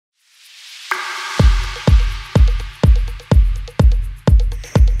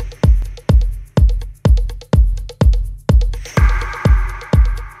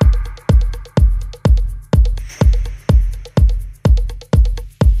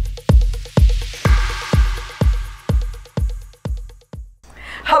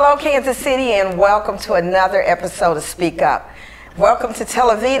Hello, Kansas City, and welcome to another episode of Speak Up. Welcome to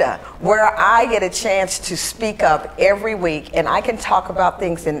Televida, where I get a chance to speak up every week, and I can talk about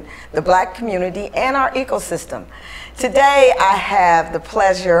things in the Black community and our ecosystem. Today, I have the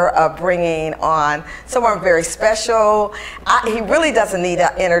pleasure of bringing on someone very special. He really doesn't need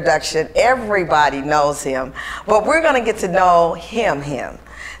an introduction. Everybody knows him, but we're going to get to know him.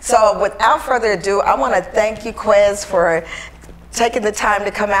 So without further ado, I want to thank you, Quez, for taking the time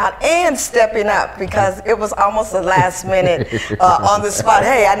to come out and stepping up, because it was almost the last minute on the spot.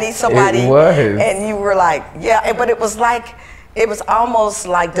 Hey, I need somebody. It was. And you were like, yeah, but it was almost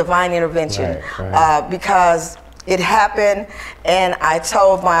like divine intervention, right. Because it happened, and I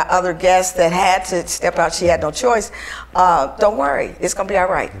told my other guest that had to step out, she had no choice, don't worry, it's gonna be all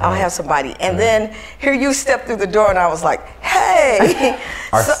right. I'll have somebody. And then here you step through the door, and I was like, hey.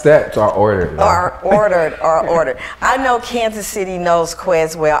 Our steps are ordered. Are ordered. I know Kansas City knows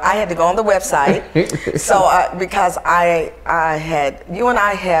Quez well. I had to go on the website, so because you and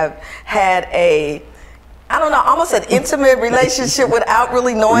I have had a, I don't know, almost an intimate relationship without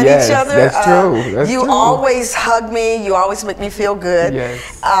really knowing each other. That's true. That's you true. always hug me. You always make me feel good.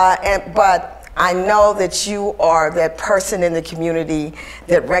 Yes. But I know that you are that person in the community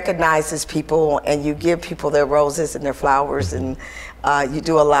that recognizes people, and you give people their roses and their flowers, and you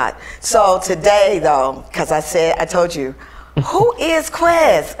do a lot. So today, though, because I told you, who is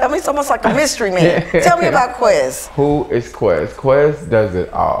Quez? I mean, it's almost like a mystery man. Tell me about Quez. Who is Quez? Quez does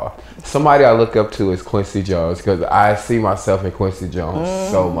it all. Somebody I look up to is Quincy Jones, because I see myself in Quincy Jones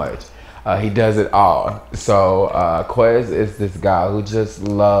so much. He does it all. So Quez is this guy who just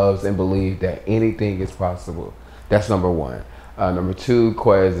loves and believes that anything is possible. That's number one. Number two,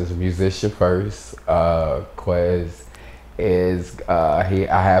 Quez is a musician first. Quez is I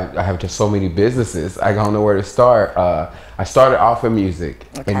have just so many businesses. I don't know where to start. I started off in music,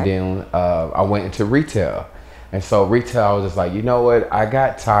 and then I went into retail. And so retail, I was just like, you know what? I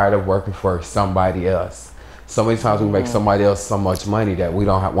got tired of working for somebody else. So many times we make somebody else so much money that we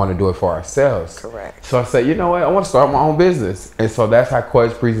don't want to do it for ourselves. Correct. So I said, you know what? I want to start my own business. And so that's how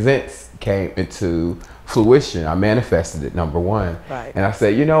Quez Presents came into fruition. I manifested it, number one. Right. And I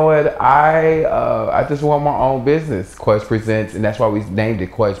said, you know what? I just want my own business, Quez Presents. And that's why we named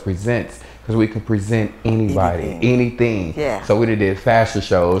it Quez Presents, because we can present anybody, anything. Yeah. So we did fashion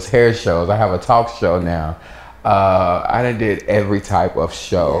shows, hair shows. I have a talk show now. I done did every type of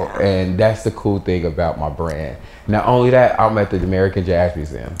show, and that's the cool thing about my brand. Not only that, I'm at the American Jazz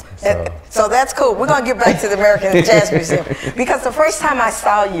Museum. So that's cool. We're gonna get back to the American Jazz Museum, because the first time I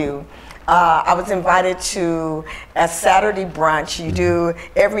saw you, I was invited to a Saturday brunch. You do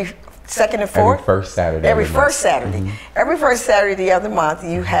every second and fourth? Every first Saturday. Every first Saturday. Every first Saturday of the month,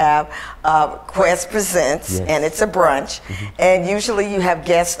 you have Quez Presents, and it's a brunch. And usually you have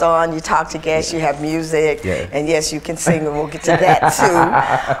guests on, you talk to guests, you have music, and yes, you can sing, and we'll get to that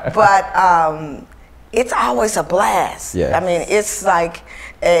too. But it's always a blast. Yes. I mean, it's like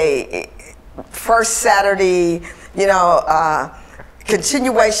a first Saturday, you know,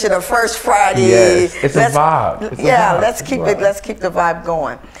 continuation of First Friday. Yes, it's a vibe. It's a vibe. Let's keep the vibe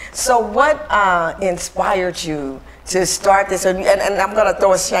going. So what inspired you to start this? And I'm going to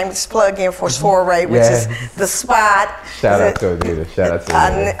throw a shameless plug in for Soiree, which is the spot. Shout out to Anita. Shout out to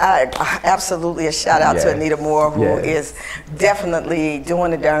Anita. Absolutely a shout out to Anita Moore, who is definitely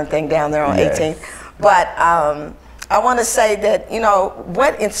doing the darn thing down there on 18th. But I want to say that, you know,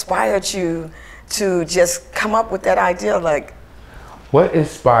 what inspired you to just come up with that idea? Like, what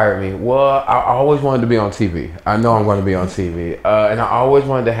inspired me? Well, I always wanted to be on TV. I know I'm going to be on TV. And I always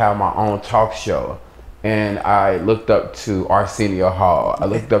wanted to have my own talk show. And I looked up to Arsenio Hall. I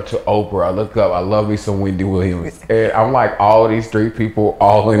looked up to Oprah. I love me some Wendy Williams. And I'm like all these three people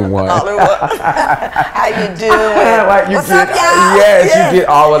all in one. All in one. How you doing? Like you What's get, up, y'all? yes, you get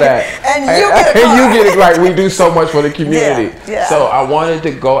all of that. And you get it. Like, we do so much for the community. Yeah. So I wanted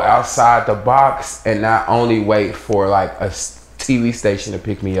to go outside the box and not only wait for like a TV station to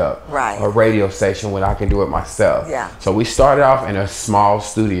pick me up, a radio station, when I can do it myself. So we started off in a small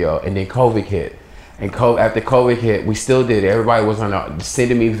studio, and then COVID hit. And after COVID hit, we still did it. Everybody was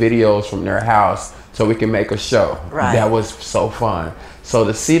sending me videos from their house so we can make a show. That was so fun. So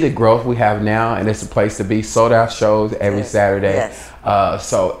to see the growth we have now, and it's a place to be, sold out shows every Saturday.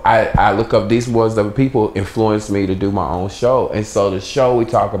 So I look up, these ones that people influenced me to do my own show. And so the show, we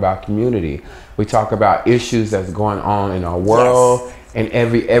talk about community. We talk about issues that's going on in our world and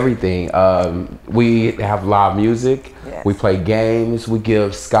everything. We have live music. We play games. We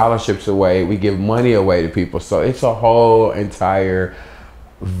give scholarships away. We give money away to people. So it's a whole entire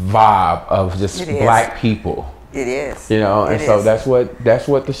vibe of just black people It is. You know, and so that's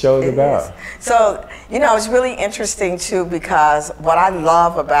what the show is about. So, you know, it's really interesting too, because what I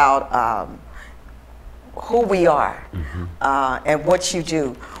love about who we are and what you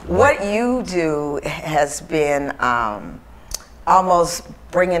do. What you do has been almost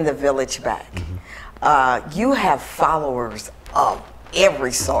bringing the village back. You have followers of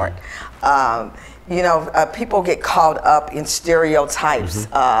every sort. You know, people get caught up in stereotypes,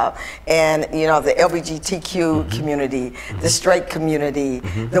 and you know, the LGBTQ community, the straight community,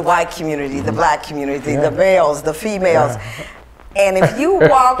 the white community, the black community, the males, the females. And if you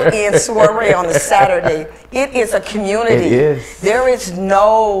walk in Soiree on a Saturday, it is a community. It is. There is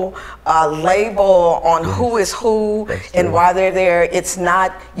no label on who is who and why they're there. It's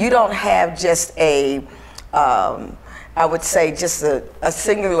not, you don't have just a, I would say just a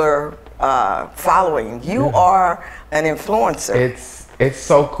singular following. You are an influencer. It's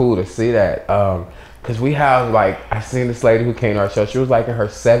so cool to see that, because we have, like, I seen this lady who came to our show. She was like in her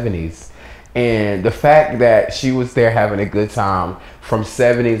 70s. And the fact that she was there having a good time from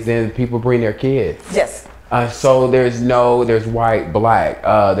 70s, then people bring their kids. Yes. So there's white, black,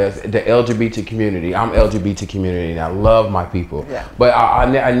 there's the LGBT community. I'm LGBT community and I love my people. Yeah. But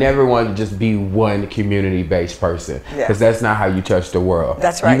I never wanted to just be one community-based person, because that's not how you touch the world.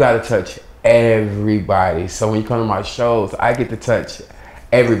 That's right. You got to touch everybody. So when you come to my shows, I get to touch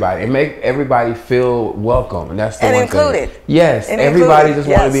everybody and make everybody feel welcome, and that's the one included. Thing. Yes, and everybody just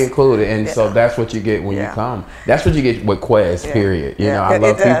want to be included, and so that's what you get when you come. That's what you get with Quest. Period. You know, I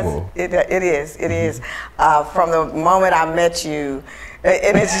love people. It is. From the moment I met you,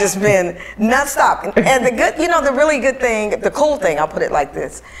 and it's just been nonstop. And the good, you know, the really good thing, the cool thing, I'll put it like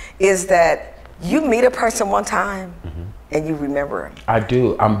this, is that you meet a person one time and you remember them. I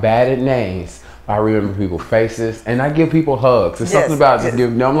do. I'm bad at names. I remember people's faces, and I give people hugs. There's something about just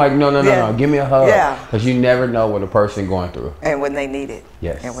giving. I'm like, no, give me a hug, because you never know what a person going through, and when they need it.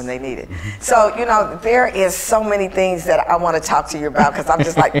 Yes, and when they need it. So, you know, there is so many things that I want to talk to you about, because I'm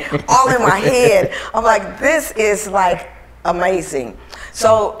just like all in my head. I'm like, this is like amazing.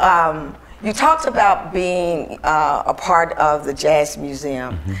 So, you talked about being a part of the Jazz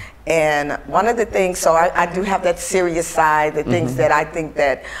Museum, and one of the things. So I do have that serious side, the things that I think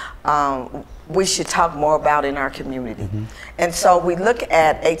that. We should talk more about in our community. And so we look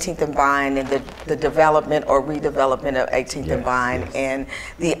at 18th and Vine and the development or redevelopment of 18th and Vine and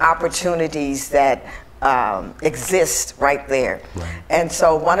the opportunities that exist right there. And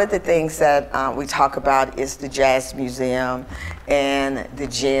so one of the things that we talk about is the Jazz Museum and the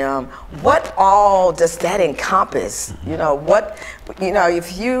gym. What all does that encompass? You know,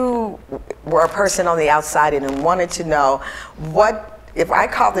 if you were a person on the outside and wanted to know if I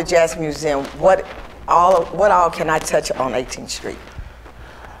call the Jazz Museum, what all can I touch on 18th Street?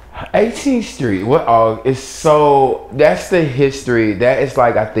 18th Street, that's the history. That is,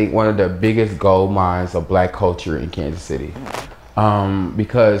 like, I think one of the biggest gold mines of black culture in Kansas City.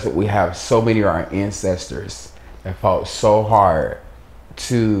 Because we have so many of our ancestors that fought so hard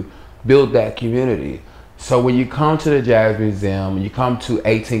to build that community. So when you come to the Jazz Museum, when you come to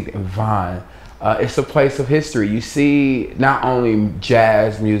 18th and Vine, it's a place of history. You see not only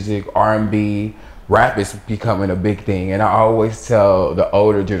jazz music, R&B, rap is becoming a big thing. And I always tell the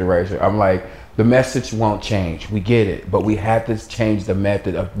older generation, I'm like, the message won't change. We get it, but we have to change the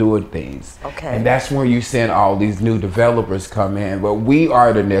method of doing things. Okay. And that's where you send all these new developers come in. But we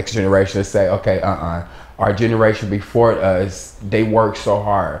are the next generation to say, okay, our generation before us, they work so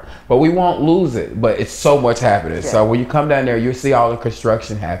hard. But we won't lose it. But it's so much happening. So when you come down there, you'll see all the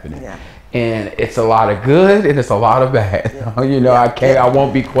construction happening. And it's a lot of good and it's a lot of bad. You know, I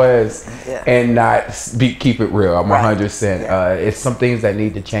won't be Quest and not keep it real. I'm 100%. It's some things that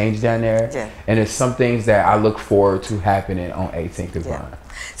need to change down there, and it's some things that I look forward to happening on 18th and Vine.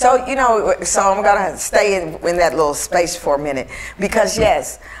 So, you know, I'm gonna stay in that little space for a minute, because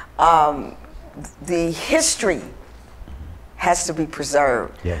the history has to be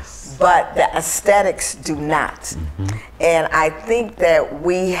preserved. Yes. But the aesthetics do not. And I think that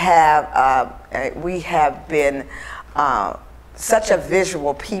we have been such a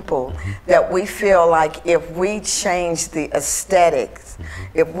visual people that we feel like if we change the aesthetics,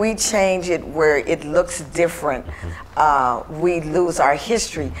 if we change it where it looks different, we lose our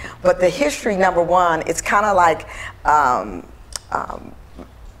history. But the history, number one, it's kind of like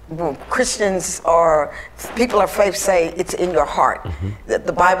Christians or people of faith say it's in your heart.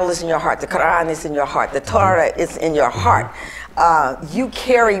 The Bible is in your heart. The Quran is in your heart. The Torah is in your heart.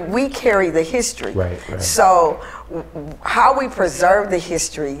 We carry the history. Right. So how we preserve the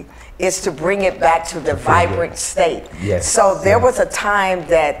history is to bring it back to the vibrant state. Yes. So there was a time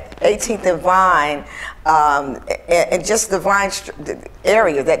that 18th and Vine, and just the Vine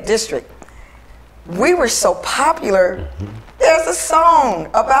area, that district, we were so popular. There's a song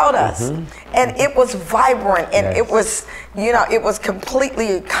about us, and it was vibrant, and it was, you know, it was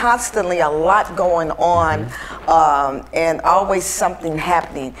completely, constantly a lot going on, and always something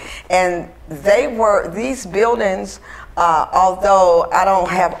happening. And these buildings, although I don't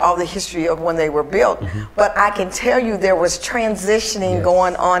have all the history of when they were built, but I can tell you there was transitioning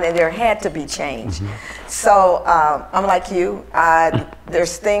going on, and there had to be change. So I'm like you,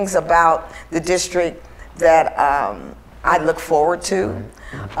 there's things about the district that I look forward to,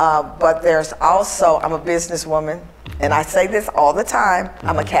 but there's also, I'm a businesswoman, and I say this all the time,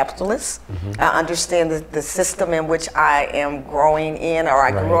 I'm a capitalist. I understand the system in which I am growing in, or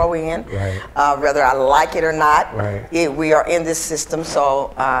I grow in, whether I like it or not. We are in this system,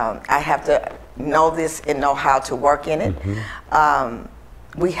 so I have to know this and know how to work in it.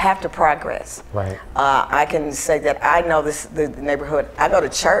 We have to progress. I can say that I know the neighborhood. I go to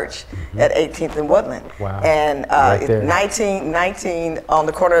church at 18th and Woodland. And 19 on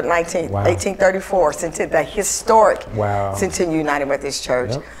the corner of 19th, 1834, the historic Centennial United Methodist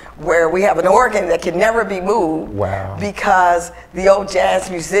Church, where we have an organ that can never be moved because the old jazz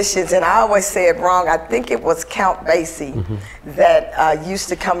musicians, and I always say it wrong, I think it was Count Basie that used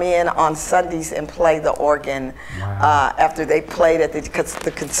to come in on Sundays and play the organ after they played at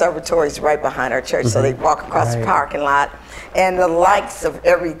the conservatories right behind our church. So they'd walk across the parking lot, and the likes of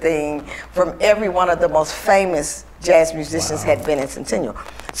everything from every one of the most famous jazz musicians had been in Centennial.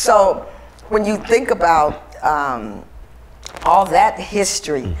 So when you think about all that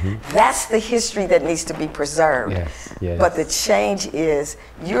history, that's the history that needs to be preserved. But the change is,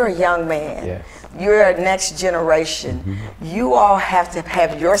 you're a young man, you're a next generation, you all have to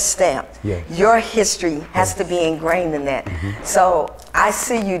have your stamp, your history has to be ingrained in that. So I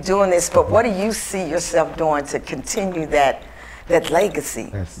see you doing this, but what do you see yourself doing to continue that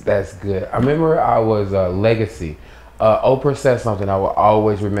legacy? That's good. I remember I was legacy. Oprah said something I will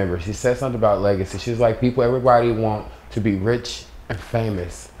always remember. She said something about legacy. She was like, everybody want to be rich and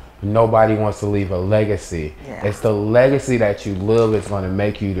famous. Nobody wants to leave a legacy. It's the legacy that you live is going to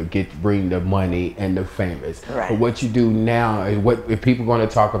make you to bring the money and the famous. But what you do now is if people are going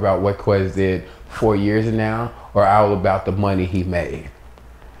to talk about what Quez did 4 years now, or all about the money he made.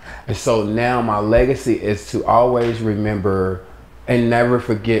 And so now my legacy is to always remember and never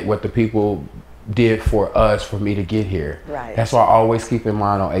forget what the people did for us, for me to get here. That's why I always keep in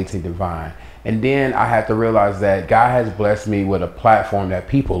mind on 18th and Vine. And then I have to realize that God has blessed me with a platform that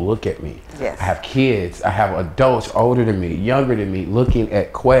people look at me. I have kids, I have adults older than me, younger than me, looking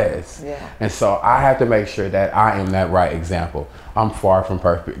at Quez. And so I have to make sure that I am that right example. I'm far from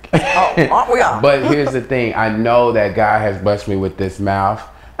perfect. Aren't we all? But here's the thing, I know that God has blessed me with this mouth,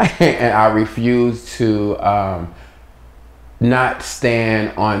 and I refuse to not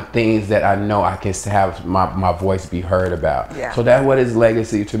stand on things that I know I can have my voice be heard about. So that's what is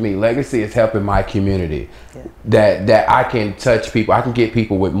legacy to me. Legacy is helping my community. That I can touch people. I can get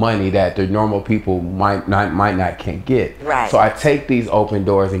people with money that the normal people might not can get. So I take these open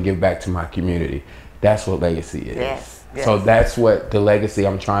doors and give back to my community. That's what legacy is. So that's what the legacy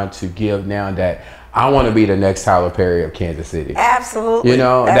I'm trying to give now, that I want to be the next Tyler Perry of Kansas City. Absolutely. You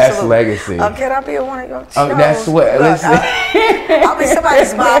know, that's legacy. Can I be on one of your shows? That's what, listen. I'll be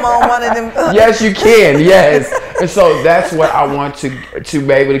somebody's mama on one of them. Yes, you can, yes. And so that's what I want to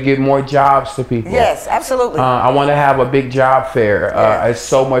be able to give more jobs to people. Yes, absolutely. I want to have a big job fair. There's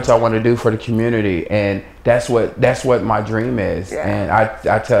so much I want to do for the community, and that's what my dream is. And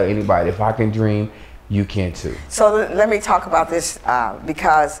I tell anybody, if I can dream, you can too. So let me talk about this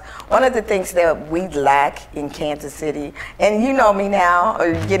because one of the things that we lack in Kansas City, and you know me now, or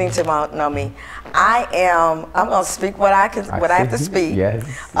you're getting to know me, I'm going to speak what I have to speak.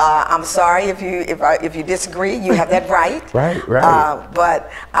 I'm sorry if you disagree. You have that right. Right.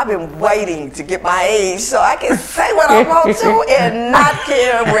 But I've been waiting to get my age so I can say what I want to and not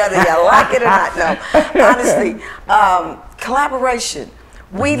care whether you like it or not. No, honestly, collaboration.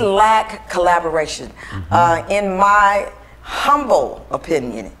 We lack collaboration. In my humble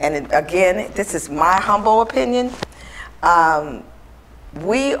opinion, and again, this is my humble opinion,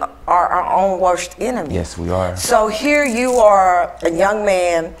 we are our own worst enemy. Yes, we are. So here you are, a young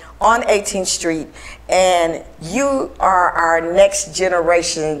man on 18th Street, and you are our next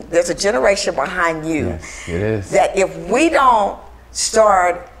generation. There's a generation behind you. Yes, it is. That if we don't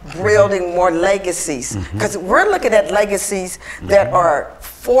start building more legacies, because we're looking at legacies that are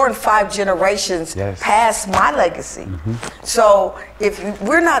 4 and 5 generations past my legacy. So if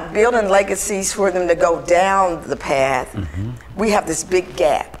we're not building legacies for them to go down the path, we have this big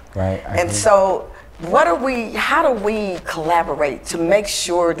gap. Right. And so how do we collaborate to make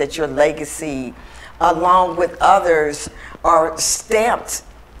sure that your legacy, along with others, are stamped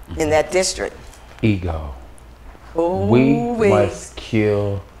in that district? Ego. Ooh, we must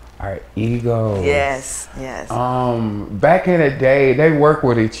kill our ego. Yes, yes. Back in the day, they work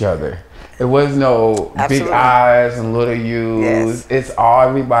with each other. It was no big I's and little U's. Yes. It's all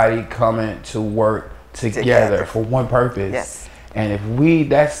everybody coming to work together for one purpose. Yes. And if we,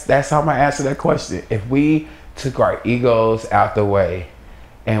 that's how I'm gonna answer that question. If we took our egos out the way,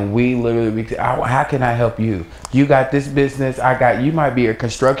 and we literally, how can I help you? You got this business, you might be a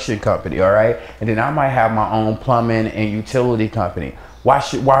construction company, all right? And then I might have my own plumbing and utility company. Why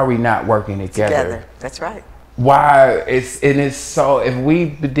are we not working together? That's right. So if we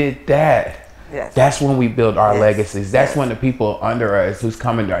did that, that's when we build our legacies. That's when the people under us who's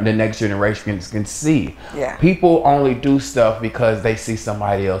coming, the next generation can see. Yeah. People only do stuff because they see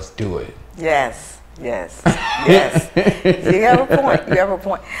somebody else do it. Yes. Yes, yes. You have a point. You have a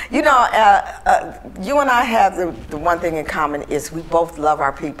point. You know, you and I have the one thing in common is we both love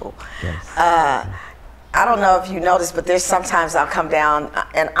our people. Yes. I don't know if you noticed, but there's sometimes I'll come down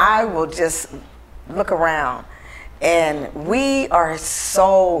and I will just look around, and we are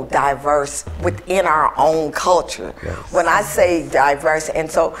so diverse within our own culture. Yes. When I say diverse,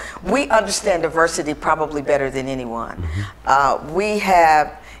 and so we understand diversity probably better than anyone. We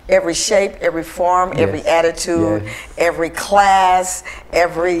have every shape, every form, every attitude, every class,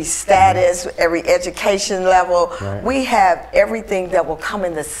 every status, every education level. Right. We have everything that will come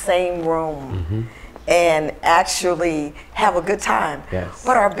in the same room and actually have a good time. Yes.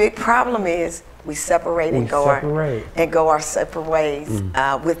 But our big problem is we separate and go our separate ways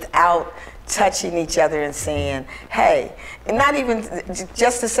without touching each other and saying, hey, and not even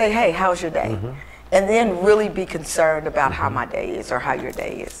just to say, hey, how's your day? And then really be concerned about how my day is or how your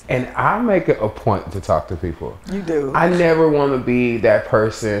day is. And I make it a point to talk to people. You do. I never want to be that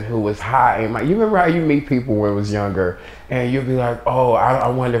person who was high in my, you remember how you meet people when I was younger and you'll be like, oh, I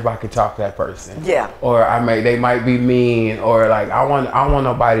wonder if I could talk to that person. Yeah. Or they might be mean, or like, I want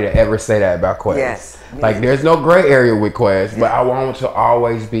nobody to ever say that about Quest. Yes. Like there's no gray area with Quest, but I want to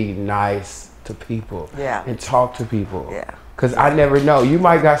always be nice to people and talk to people. Yeah. Because I never know. You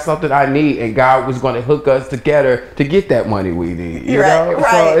might got something I need, and God was going to hook us together to get that money we need. You know?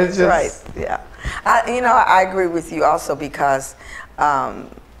 Right, so it's just, yeah. I agree with you also, because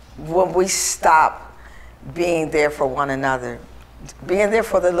when we stop being there for one another, being there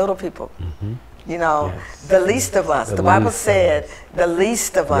for the little people, you know, the least of us. The Bible said, the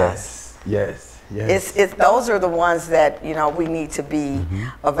least of us. Yes. Yes. Those are the ones that, you know, we need to be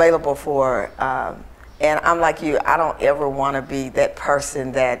available for. And I'm like you, I don't ever want to be that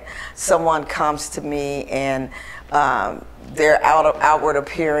person that someone comes to me and their outward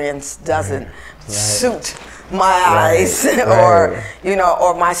appearance doesn't suit my eyes or, you know,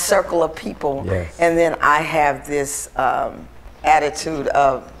 or my circle of people. Yes. And then I have this attitude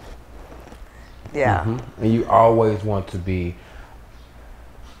of, And you always want to be,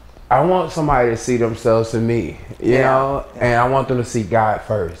 I want somebody to see themselves in me, you know, and I want them to see God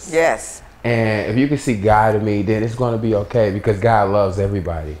first. Yes. And if you can see God in me, then it's going to be okay, because God loves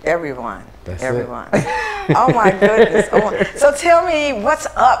everybody. Everyone. That's everyone. Oh my goodness. So tell me, what's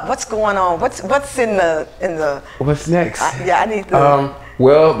up? What's going on? What's in the What's next? I need the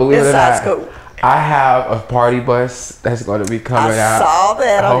well, believe it or not, scoop. I have a party bus that's going to be coming out. I saw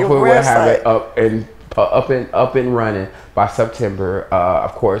that on your website. Hopefully we'll have it up and running by September.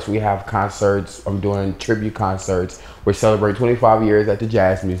 Of course, we have concerts. I'm doing tribute concerts. We're celebrating 25 years at the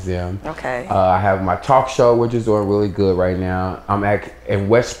Jazz Museum. Okay. I have my talk show, which is doing really good right now. I'm in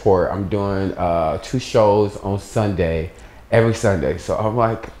Westport. I'm doing 2 shows on Sunday, every Sunday. So I'm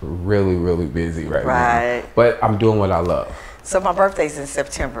like really, really busy right now. But I'm doing what I love. So my birthday's in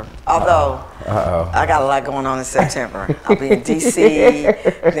September, although I got a lot going on in September. I'll be in DC,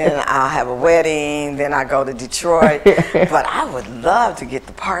 then I'll have a wedding, then I go to Detroit. But I would love to get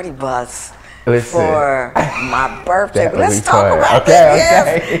the party bus for my birthday. Let's talk about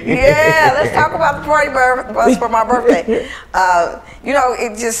that. Okay. Yeah, let's talk about the party bus for my birthday. You know,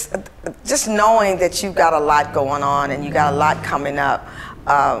 it just knowing that you've got a lot going on and you got a lot coming up.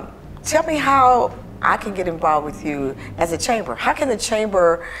 Tell me how I can get involved with you as a chamber. How can the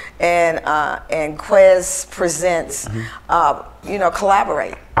chamber and Quest Presents, you know,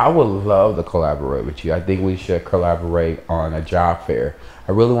 collaborate? I would love to collaborate with you. I think we should collaborate on a job fair.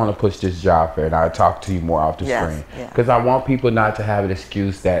 I really want to push this job fair, and I'll talk to you more off the screen. Because I want people not to have an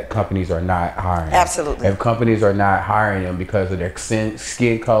excuse that companies are not hiring. Absolutely. If companies are not hiring them because of their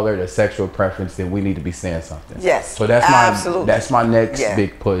skin color, their sexual preference, then we need to be saying something. Yes. So that's my next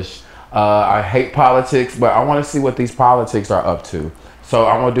big push. I hate politics, but I want to see what these politics are up to. So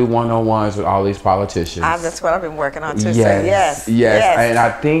I'm gonna do one-on-ones with all these politicians. That's what I've been working on too. Yes, so yes. And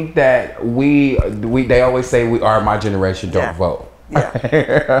I think that they always say we are my generation, don't vote.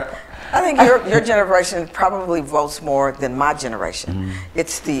 Yeah. I think your generation probably votes more than my generation.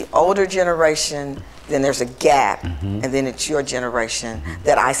 It's the older generation, then there's a gap, and then it's your generation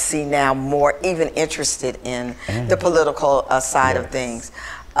that I see now more even interested in the political side of things.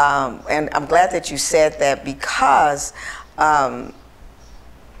 And I'm glad that you said that, because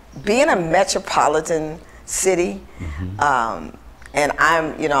being a metropolitan city, and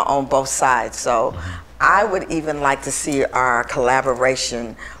I'm, on both sides, so I would even like to see our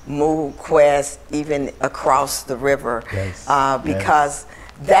collaboration move west, even across the river, because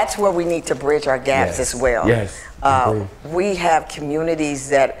that's where we need to bridge our gaps as well. We have communities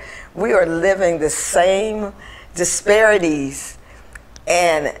that we are living the same disparities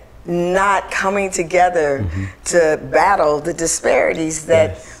and not coming together to battle the disparities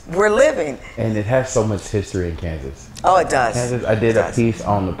that we're living. And it has so much history in Kansas. Oh, it does. Kansas, I did a piece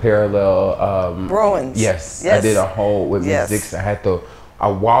on the parallel ruins. Yes, I did a whole with Ms. Dixon. I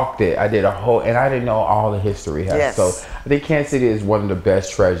walked it. I did a whole, and I didn't know all the history. So I think Kansas City is one of the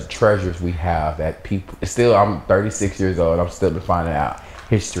best treasures we have. That people still. I'm 36 years old. I'm still finding out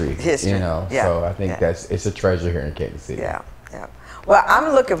history. So I think it's a treasure here in Kansas City. Well,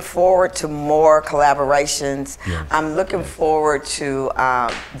 I'm looking forward to more collaborations. I'm looking forward to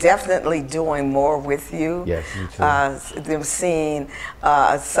definitely doing more with you. Yes, me too. Them seeing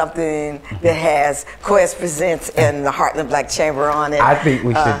something that has Quest Presents and the Heartland Black Chamber on it. I think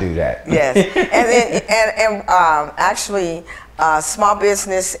we should do that. Yes, and then actually. Small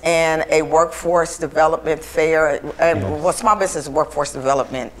business and a workforce development fair. Well, small business and workforce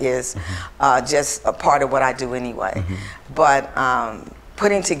development is just a part of what I do anyway. But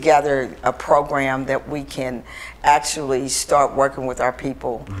putting together a program that we can actually start working with our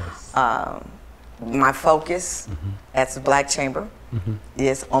people. My focus as the Black Chamber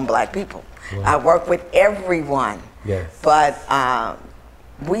is on Black people. I work with everyone, but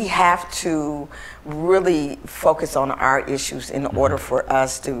we have to really focus on our issues in order for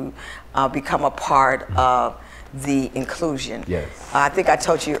us to become a part of the inclusion. I think I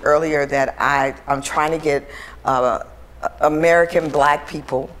told you earlier that I'm trying to get American Black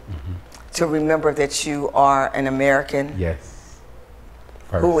people to remember that you are an American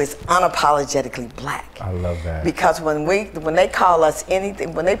who is unapologetically Black. I love that. Because when they call us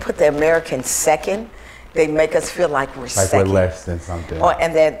anything, when they put the American second, they make us feel like we're second. Like we're less than something.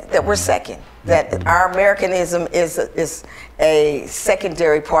 And that we're second. That our Americanism is a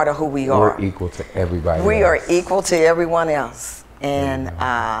secondary part of who we are. We're equal to everybody We else. are equal to everyone else. And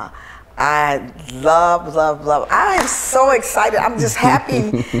I love. I am so excited. I'm just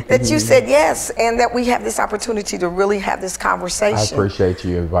happy that you said yes and that we have this opportunity to really have this conversation. I appreciate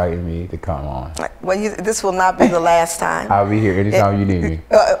you inviting me to come on. Well, this will not be the last time. I'll be here anytime you need me.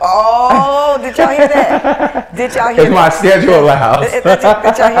 Did y'all hear that? Did y'all hear that? If my schedule allows. Did y'all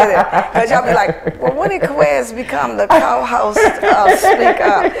hear that? Because y'all be like, well, when did Quez become the co-host of Speak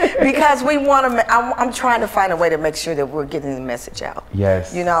Up? Because we want to, I'm trying to find a way to make sure that we're getting the message out.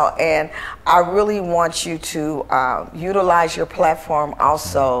 Yes. And I really want you to utilize your platform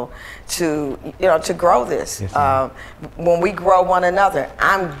also to grow this. When we grow one another,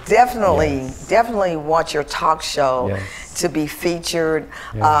 I'm definitely want your talk show to be featured.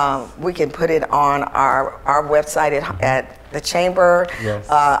 We can put it on our website at the Chamber.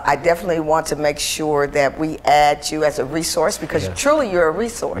 I definitely want to make sure that we add you as a resource because truly you're a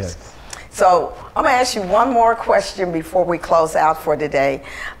resource. So I'm gonna ask you one more question before we close out for today.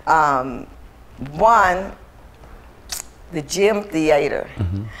 One, the Gym Theater.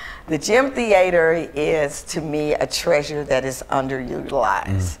 The Gym Theater is, to me, a treasure that is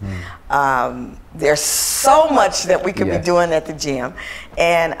underutilized. There's so much that we could be doing at the gym.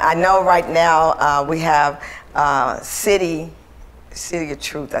 And I know right now we have City of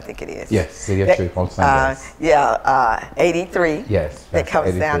Truth, I think it is. Yes, City of Truth on Sundays. 83. Yes. That comes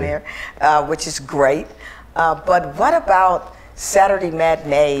 83. Down there, which is great. But what about Saturday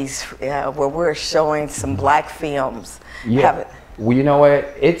matinees where we're showing some Black films? Well, you know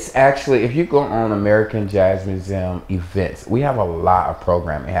what? It's actually, if you go on American Jazz Museum events, we have a lot of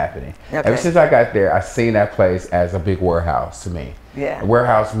programming happening. Okay. Ever since I got there, I've seen that place as a big warehouse to me. Yeah. A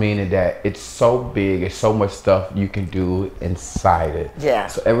warehouse meaning that it's so big, it's so much stuff you can do inside it. Yeah.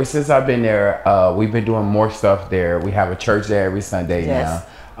 So ever since I've been there, we've been doing more stuff there. We have a church there every Sunday now.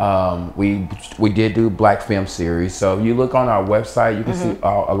 We did do Black Film Series. So if you look on our website, you can see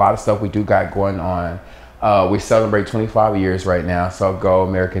a lot of stuff we do got going on. We celebrate 25 years right now, so go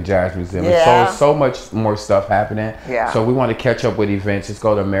American Jazz Museum. Yeah. So much more stuff happening. Yeah. So we want to catch up with events. Just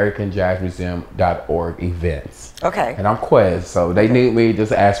go to AmericanJazzMuseum.org events. Okay. And I'm Quez, so they need me.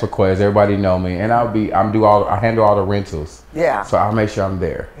 Just ask for Quez. Everybody know me, and I handle all the rentals. Yeah. So I'll make sure I'm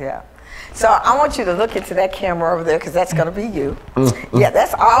there. Yeah. So I want you to look into that camera over there because that's going to be you. Yeah,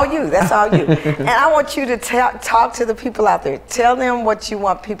 that's all you. That's all you. And I want you to talk to the people out there. Tell them what you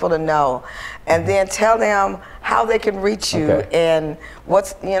want people to know, and then tell them how they can reach you and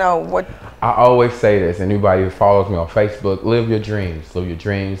what. I always say this. Anybody who follows me on Facebook, live your dreams. Live your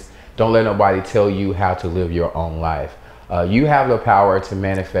dreams. Don't let nobody tell you how to live your own life. You have the power to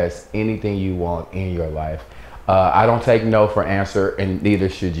manifest anything you want in your life. I don't take no for answer, and neither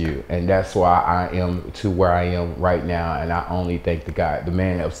should you. And that's why I am to where I am right now. And I only thank the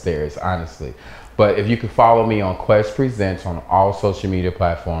man upstairs, honestly. But if you can follow me on Quest Presents on all social media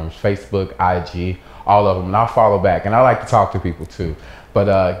platforms, Facebook, IG, all of them, and I'll follow back. And I like to talk to people too.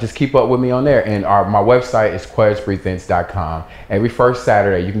 But just keep up with me on there. And my website is questpresents.com. Every first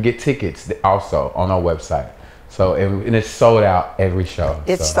Saturday, you can get tickets also on our website. So, and it's sold out every show.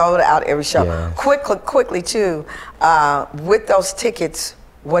 It's sold out every show. Yeah. Quickly too, with those tickets,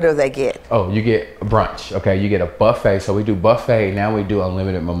 what do they get? Oh, you get brunch. Okay, you get a buffet. So we do buffet. Now we do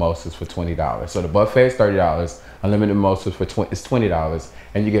unlimited mimosas for $20. So the buffet is $30. Unlimited mimosas is $20,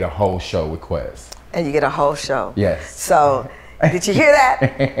 and you get a whole show with Quez. And you get a whole show. Yes. So. Did you hear that?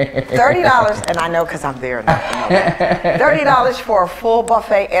 $30, and I know because I'm there now. $30 for a full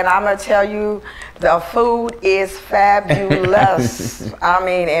buffet, and I'm gonna tell you, the food is fabulous.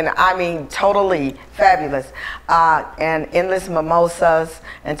 I mean totally fabulous. And endless mimosas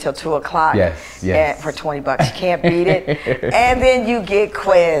until 2 o'clock. Yes. And for $20, you can't beat it. And then you get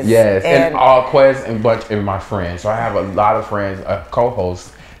Quez. Yes, and all Quez and bunch of my friends. So I have a lot of friends,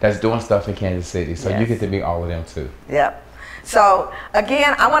 co-hosts that's doing stuff in Kansas City. So you get to meet all of them too. Yep. So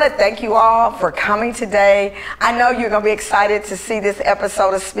again, I want to thank you all for coming today. I know you're going to be excited to see this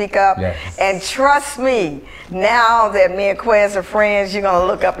episode of Speak Up. Yes. And trust me, now that me and Quez are friends, you're going to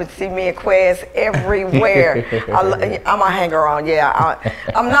look up and see me and Quez everywhere. I'm a hanger on, yeah.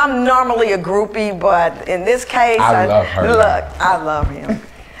 I'm not normally a groupie, but in this case, I love her. Look, I love him.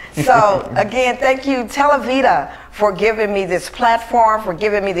 So again, thank you, Televida, for giving me this platform, for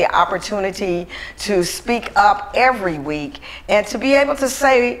giving me the opportunity to speak up every week and to be able to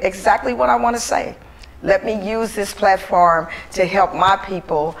say exactly what I want to say. Let me use this platform to help my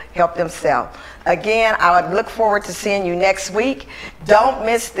people help themselves. Again, I would look forward to seeing you next week. Don't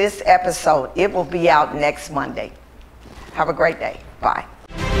miss this episode. It will be out next Monday. Have a great day. Bye.